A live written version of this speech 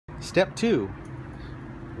Step 2,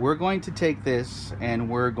 we're going to take this and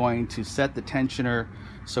we're going to set the tensioner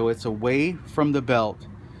so it's away from the belt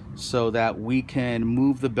so that we can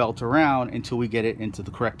move the belt around until we get it into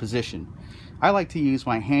the correct position. I like to use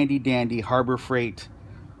my handy dandy Harbor Freight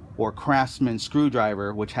or Craftsman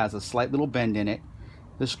screwdriver, which has a slight little bend in it.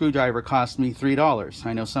 The screwdriver cost me $3.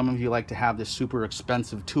 I know some of you like to have this super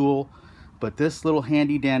expensive tool, but this little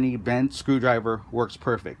handy dandy bent screwdriver works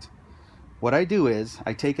perfect. What I do is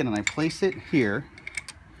I take it and I place it here.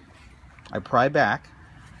 I pry back,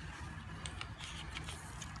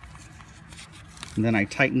 and then I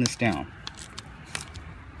tighten this down.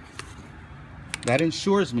 That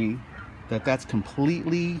ensures me that that's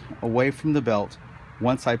completely away from the belt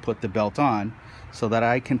once I put the belt on, so that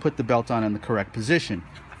I can put the belt on in the correct position.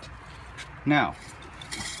 Now,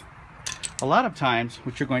 a lot of times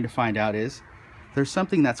what you're going to find out is there's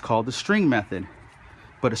something that's called the string method.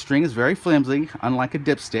 But a string is very flimsy, unlike a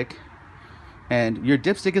dipstick, and your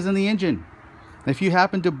dipstick is in the engine. If you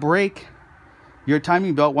happen to break your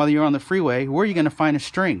timing belt while you're on the freeway, where are you going to find a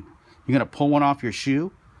string? You're going to pull one off your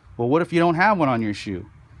shoe? Well, what if you don't have one on your shoe?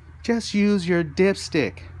 Just use your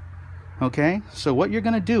dipstick. Okay, so what you're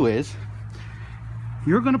going to do is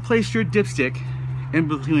you're going to place your dipstick in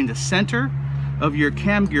between the center of your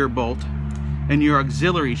cam gear bolt and your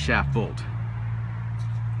auxiliary shaft bolt.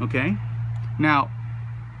 Okay, now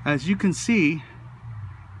as you can see,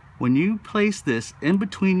 when you place this in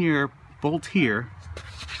between your bolt here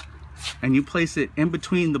and you place it in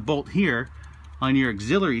between the bolt here on your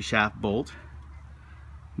auxiliary shaft bolt,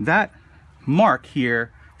 that mark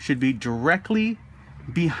here should be directly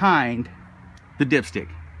behind the dipstick.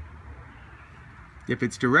 If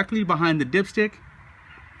it's directly behind the dipstick,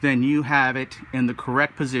 then you have it in the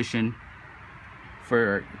correct position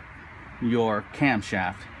for your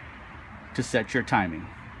camshaft to set your timing.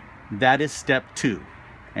 That is step 2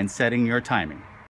 in setting your timing.